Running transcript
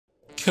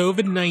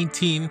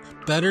COVID-19,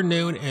 better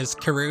known as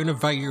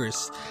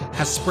coronavirus,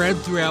 has spread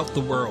throughout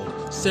the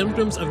world.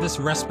 Symptoms of this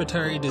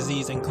respiratory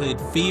disease include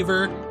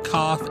fever,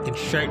 cough, and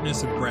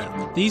shortness of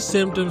breath. These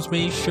symptoms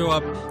may show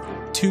up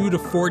 2 to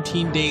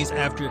 14 days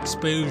after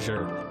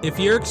exposure. If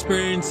you're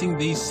experiencing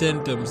these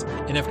symptoms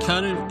and have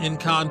come in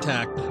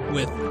contact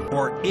with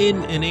or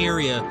in an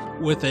area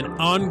with an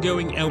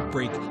ongoing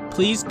outbreak,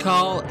 please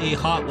call a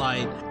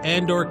hotline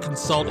and/or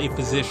consult a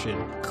physician.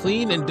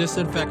 Clean and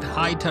disinfect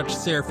high-touch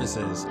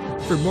surfaces.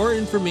 For more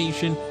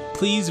information,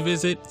 please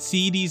visit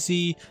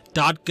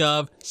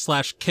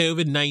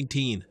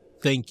cdc.gov/COVID-19.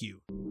 Thank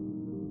you.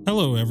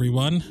 Hello,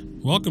 everyone.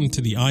 Welcome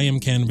to the I Am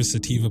Cannabis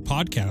Sativa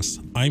podcast.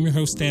 I'm your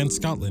host, Dan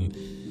Scotland.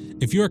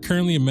 If you are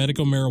currently a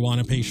medical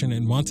marijuana patient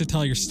and want to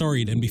tell your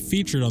story and be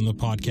featured on the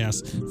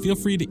podcast, feel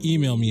free to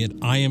email me at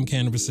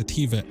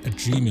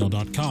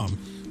iamcannabissativa@gmail.com.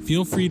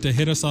 Feel free to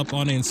hit us up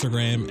on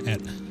Instagram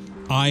at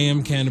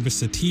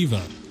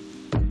iamcannabissativa.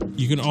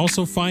 You can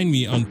also find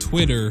me on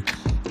Twitter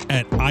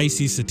at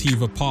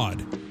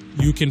ICSativaPod.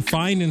 You can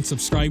find and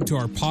subscribe to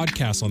our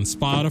podcast on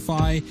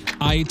Spotify,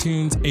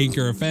 iTunes,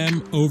 Anchor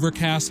FM,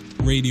 Overcast,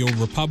 Radio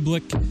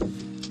Republic,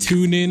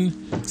 TuneIn,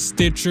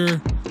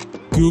 Stitcher,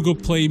 Google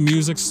Play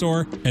Music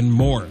Store, and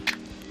more.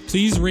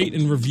 Please rate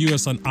and review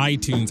us on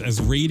iTunes,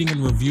 as rating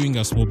and reviewing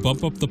us will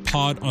bump up the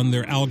pod on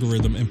their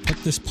algorithm and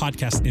put this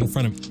podcast in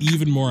front of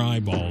even more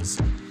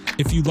eyeballs.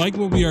 If you like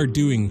what we are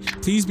doing,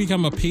 please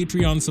become a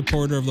Patreon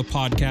supporter of the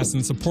podcast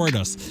and support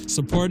us.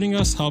 Supporting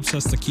us helps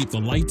us to keep the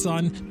lights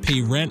on,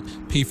 pay rent,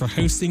 pay for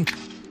hosting,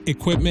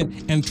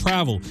 equipment, and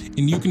travel.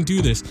 And you can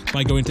do this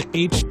by going to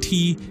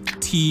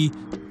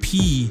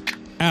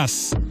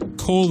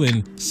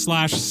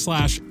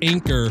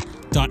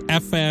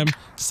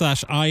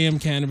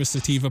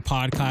https://anchor.fm/IamCannabisSativa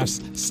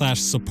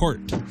podcast/support.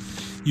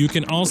 You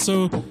can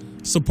also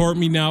support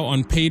me now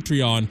on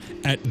Patreon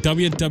at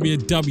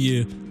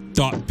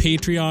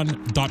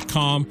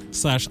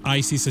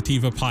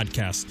www.patreon.com/ICSativa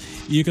podcast.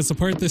 You can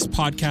support this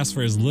podcast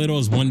for as little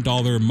as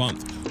 $1 a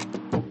month.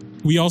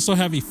 We also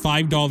have a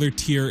 $5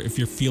 tier if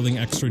you're feeling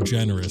extra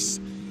generous.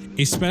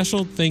 A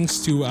special thanks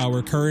to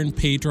our current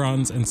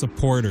patrons and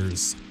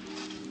supporters.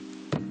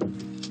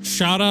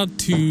 Shout out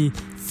to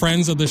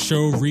friends of the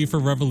show, Reefer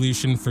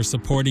Revolution, for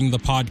supporting the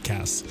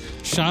podcast.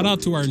 Shout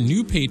out to our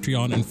new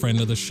Patreon and friend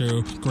of the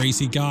show,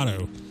 Gracie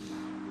Gatto.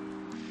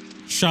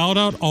 Shout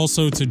out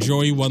also to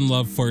Joey One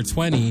Love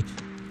 420,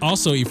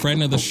 also a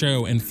friend of the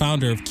show and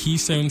founder of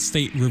Keystone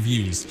State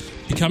Reviews.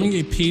 Becoming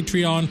a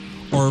Patreon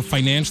or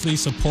financially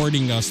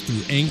supporting us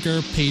through Anchor,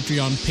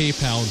 Patreon,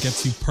 PayPal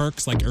gets you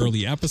perks like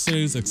early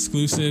episodes,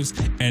 exclusives,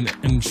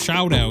 and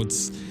shout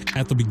outs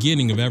at the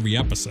beginning of every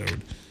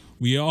episode.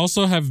 We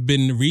also have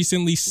been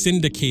recently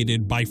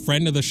syndicated by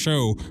friend of the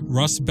show,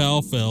 Russ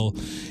Belfill,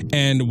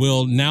 and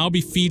will now be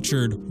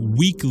featured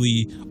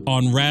weekly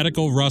on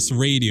Radical Russ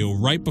Radio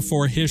right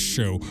before his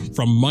show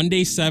from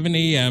Monday 7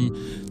 a.m.,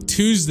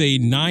 Tuesday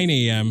 9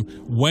 a.m.,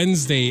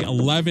 Wednesday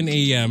 11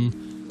 a.m.,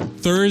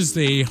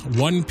 Thursday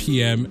 1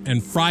 p.m.,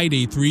 and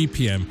Friday 3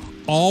 p.m.,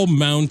 all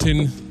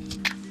mountain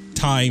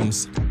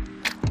times.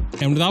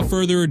 And without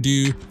further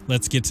ado,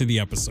 let's get to the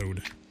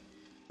episode.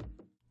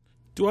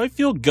 Do I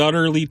feel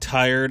gutturally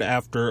tired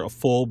after a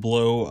full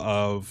blow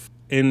of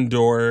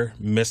indoor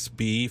Miss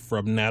B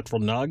from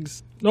Natural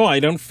Nugs? No, I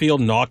don't feel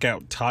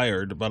knockout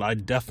tired, but I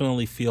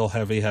definitely feel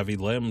heavy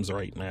limbs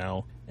right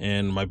now,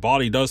 and my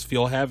body does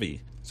feel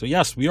heavy. So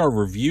yes, we are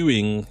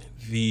reviewing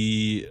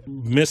the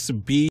Miss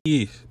B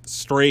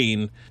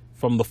strain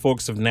from the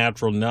folks of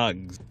Natural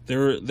Nugs.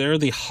 They're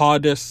the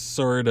hottest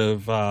sort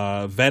of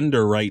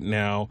vendor right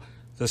now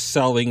that's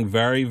selling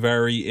very,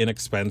 very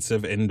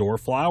inexpensive indoor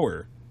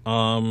flower.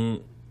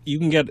 You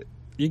can get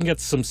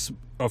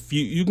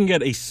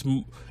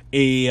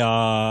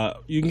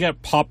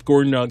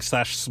popcorn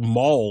nugs /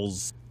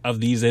 smalls of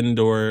these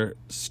indoor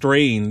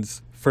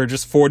strains for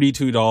just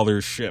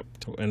 $42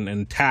 shipped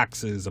and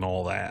taxes and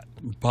all that.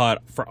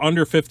 But for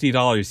under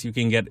 $50, you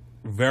can get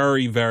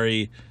very,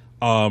 very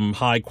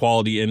high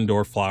quality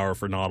indoor flower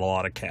for not a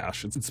lot of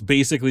cash. It's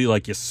basically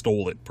like you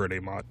stole it, pretty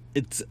much.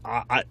 It's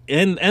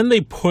and they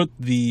put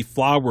the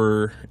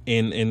flower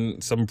in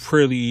some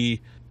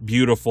pretty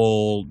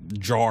beautiful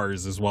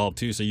jars as well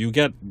too, so you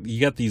get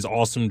these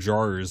awesome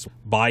jars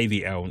by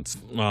the ounce.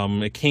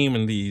 It came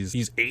in these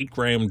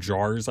 8-gram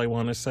jars, I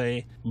want to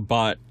say.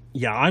 But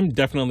yeah, I'm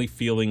definitely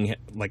feeling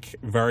like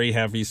very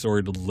heavy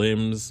sort of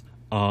limbs.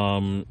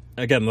 Again,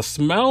 the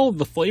smell,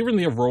 the flavor, and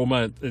the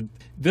aroma,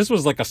 this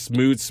was like a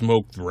smooth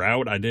smoke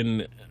throughout. I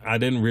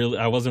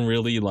wasn't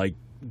really like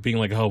being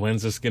like, oh,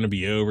 when's this gonna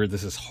be over?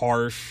 This is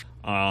harsh.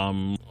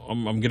 I'm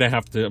gonna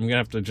have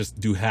to just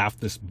do half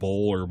this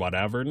bowl or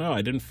whatever. No,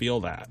 I didn't feel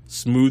that.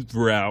 Smooth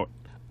throughout.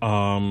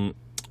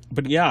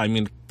 But yeah, I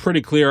mean,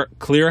 pretty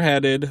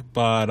clear-headed,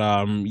 but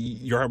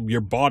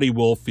your body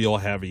will feel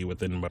heavy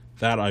within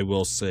that, I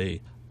will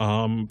say.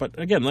 But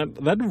again,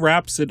 that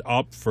wraps it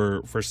up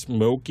for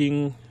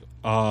smoking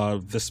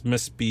this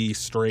Miss B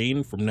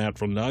strain from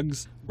Natural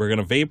Nugs. We're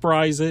gonna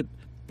vaporize it.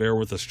 Bear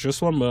with us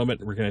just one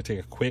moment. We're gonna take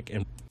a quick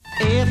and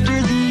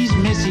after these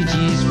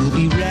messages we'll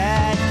be right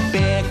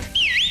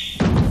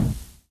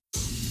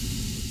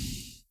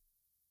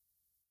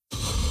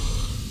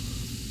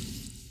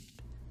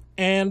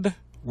And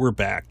we're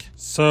back.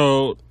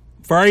 So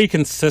very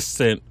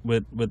consistent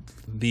with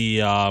the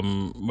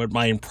with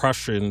my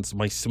impressions,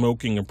 my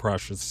smoking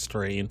impressions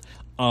strain.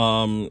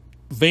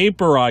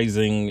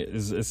 Vaporizing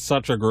is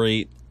such a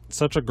great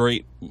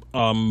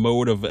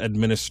mode of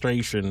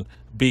administration,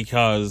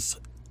 because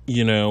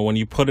when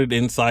you put it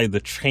inside the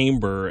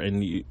chamber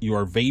and you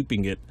are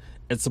vaping it,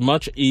 it's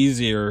much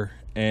easier,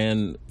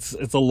 and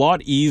it's a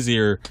lot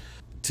easier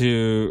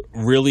to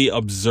really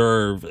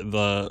observe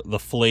the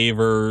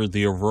flavor,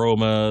 the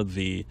aroma,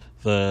 the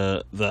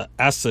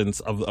essence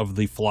of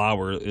the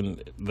flower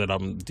that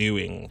I'm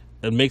doing.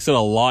 It makes it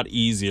a lot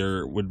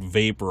easier with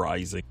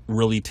vaporizing,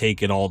 really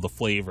taking all the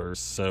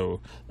flavors.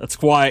 So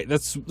that's why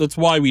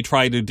we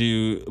try to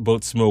do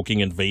both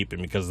smoking and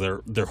vaping, because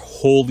they're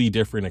wholly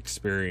different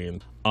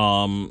experience.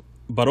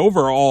 But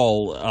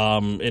overall,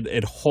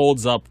 it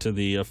holds up to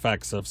the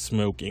effects of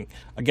smoking.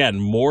 Again,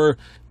 my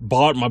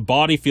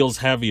body feels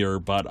heavier,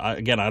 but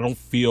I don't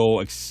feel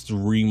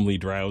extremely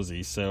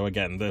drowsy. So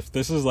again, if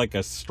this is like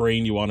a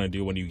strain you want to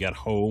do when you get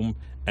home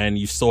and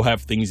you still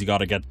have things you got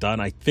to get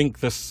done, I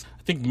think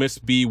Miss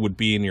B would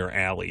be in your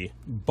alley.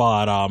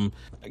 But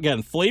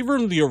again, flavor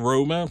and the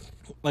aroma,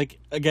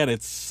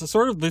 it's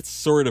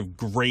sort of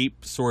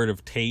grape sort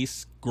of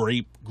taste.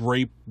 Grape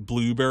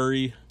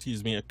blueberry,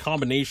 a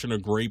combination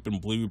of grape and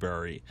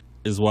blueberry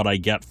is what I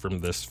get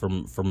from this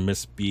from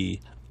Miss B.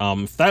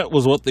 If that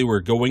was what they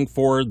were going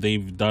for,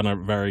 they've done a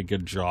very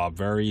good job.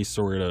 Very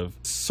sort of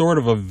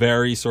a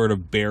very sort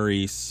of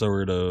berry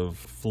sort of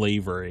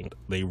flavoring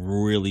they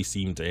really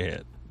seem to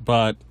hit.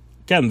 But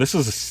again, this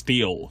is a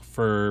steal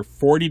for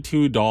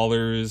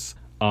 $42.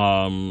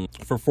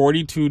 For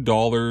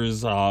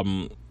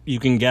 $42, you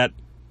can get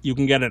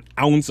an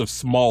ounce of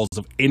smalls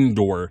of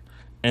indoor.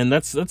 And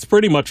that's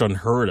pretty much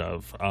unheard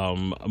of.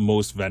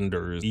 Most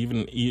vendors,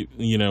 even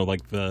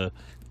like the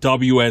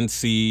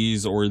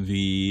WNCs or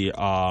the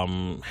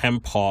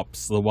hemp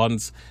hops, the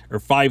ones,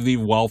 or 5D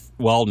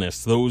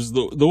Wellness.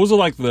 Those are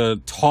like the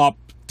top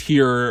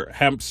tier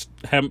hemp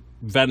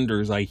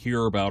vendors I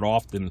hear about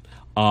often.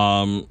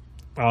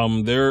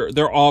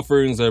 Their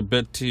offerings are a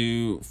bit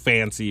too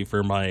fancy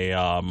for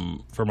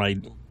my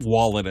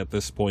wallet at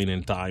this point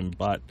in time,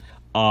 but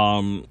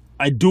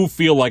I do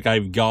feel like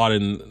I've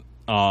gotten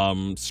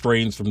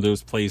strains from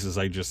those places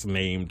I just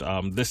named.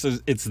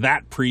 It's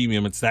that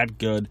premium, it's that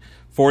good.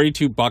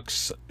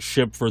 $42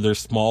 ship for their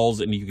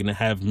smalls, and you can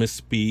have Miss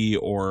B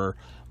or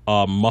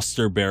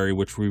Mustard Berry,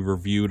 which we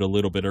reviewed a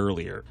little bit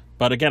earlier.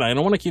 But again, I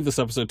don't want to keep this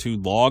episode too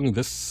long.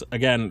 This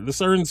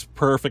earns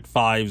perfect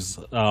fives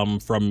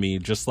from me,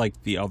 just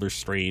like the other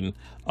strain,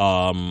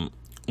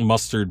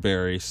 Mustard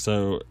Berry.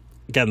 So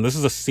again, this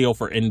is a steal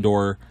for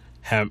indoor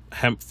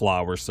hemp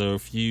flower. So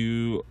if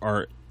you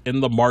are in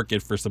the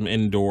market for some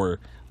indoor,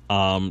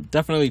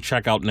 definitely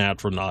check out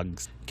Natural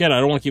Nugs. Again,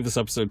 I don't want to keep this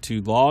episode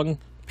too long.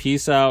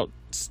 Peace out,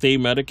 stay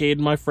medicated,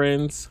 my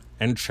friends,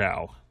 and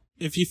ciao.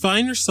 If you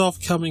find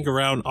yourself coming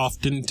around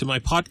often to my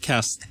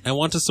podcast and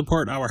want to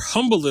support our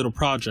humble little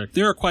project,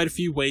 there are quite a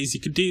few ways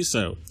you could do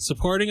so.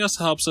 Supporting us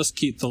helps us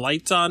keep the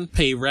lights on,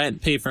 pay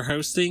rent, pay for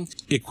hosting,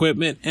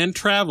 equipment, and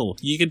travel.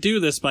 You can do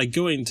this by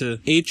going to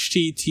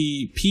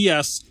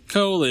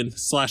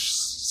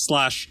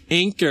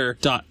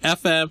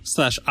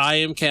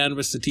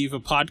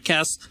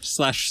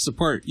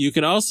https://anchor.fm/IamCannabisSativa/podcast/support. You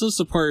can also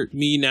support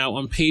me now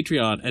on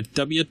Patreon at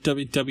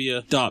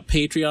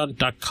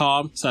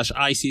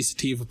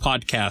www.patreon.com/ICSativa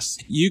podcast.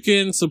 You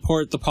can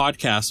support the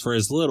podcast for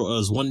as little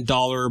as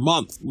 $1 a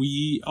month.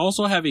 We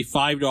also have a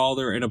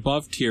 $5 and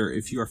above tier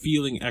if you are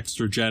feeling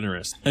extra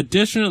generous.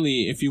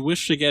 Additionally, if you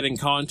wish to get in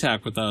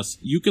contact with us,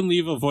 you can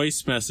leave a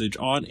voice message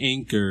on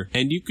Anchor,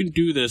 and you can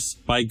do this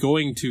by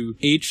going to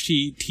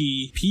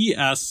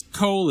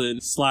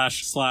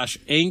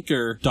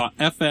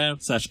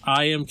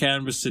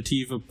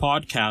https://anchor.fm/IamCannabisSativa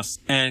podcast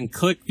and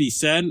click the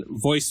send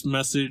voice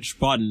message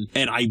button,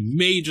 and I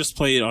may just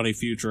play it on a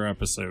future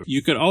episode.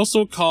 You can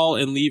also call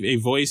and leave a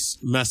voice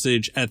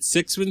message at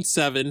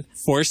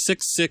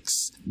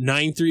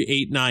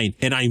 617-466-9389,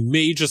 and I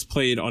may just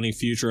play it on a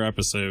future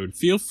episode.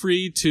 Feel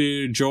free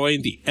to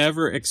join the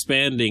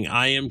ever-expanding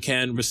I Am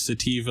Cannabis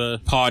Sativa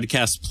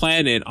podcast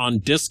planet on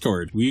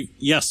Discord. We've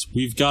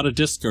got a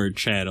Discord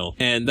channel,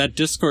 and that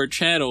Discord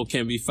channel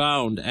can be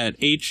found at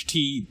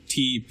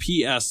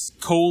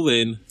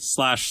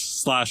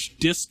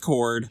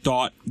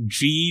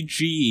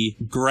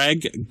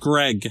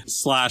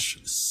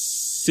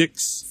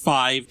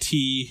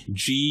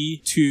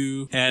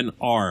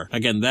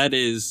Again, that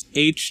is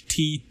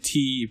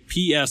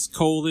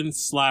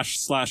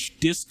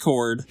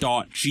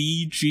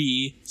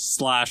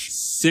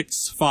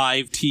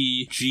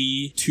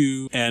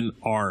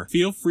https://discord.gg/65tg2nr.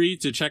 Feel free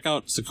to check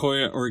out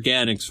Sequoia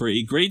Organics for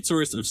a great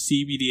source of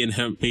CBD and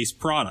hemp-based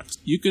products.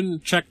 You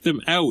can check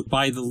them out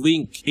by the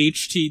link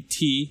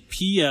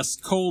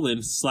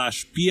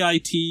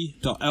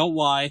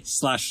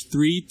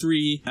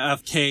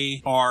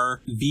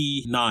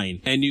https://bit.ly/33fkrv9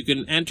 $9. And you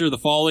can enter the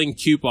following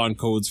coupon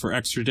codes for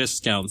extra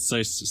discounts,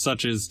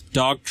 such as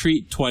Dog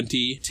Treat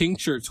 20,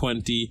 Tincture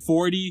 20,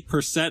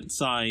 40%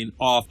 sign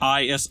off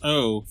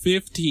ISO,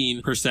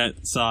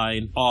 15%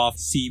 sign off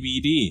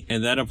CBD.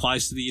 And that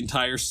applies to the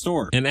entire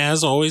store. And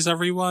as always,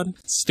 everyone,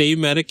 stay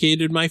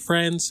medicated, my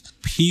friends.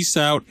 Peace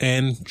out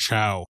and ciao.